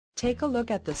Take a look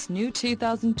at this new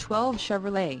 2012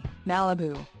 Chevrolet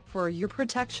Malibu. For your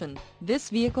protection,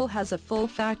 this vehicle has a full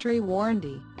factory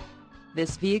warranty.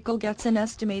 This vehicle gets an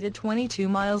estimated 22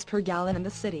 miles per gallon in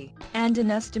the city, and an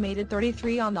estimated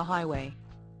 33 on the highway.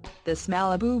 This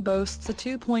Malibu boasts a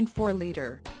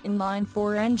 2.4-liter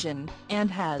inline-4 engine,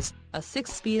 and has a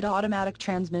 6-speed automatic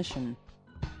transmission.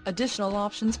 Additional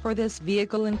options for this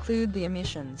vehicle include the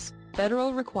emissions,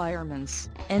 federal requirements,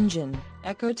 engine,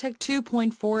 Ecotec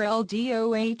 2.4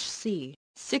 LDOHC,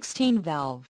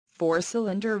 16-valve,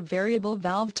 4-cylinder variable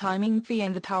valve timing fee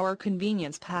and the power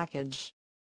convenience package.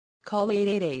 Call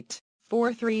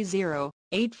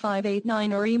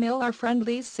 888-430-8589 or email our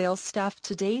friendly sales staff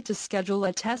today to schedule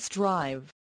a test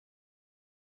drive.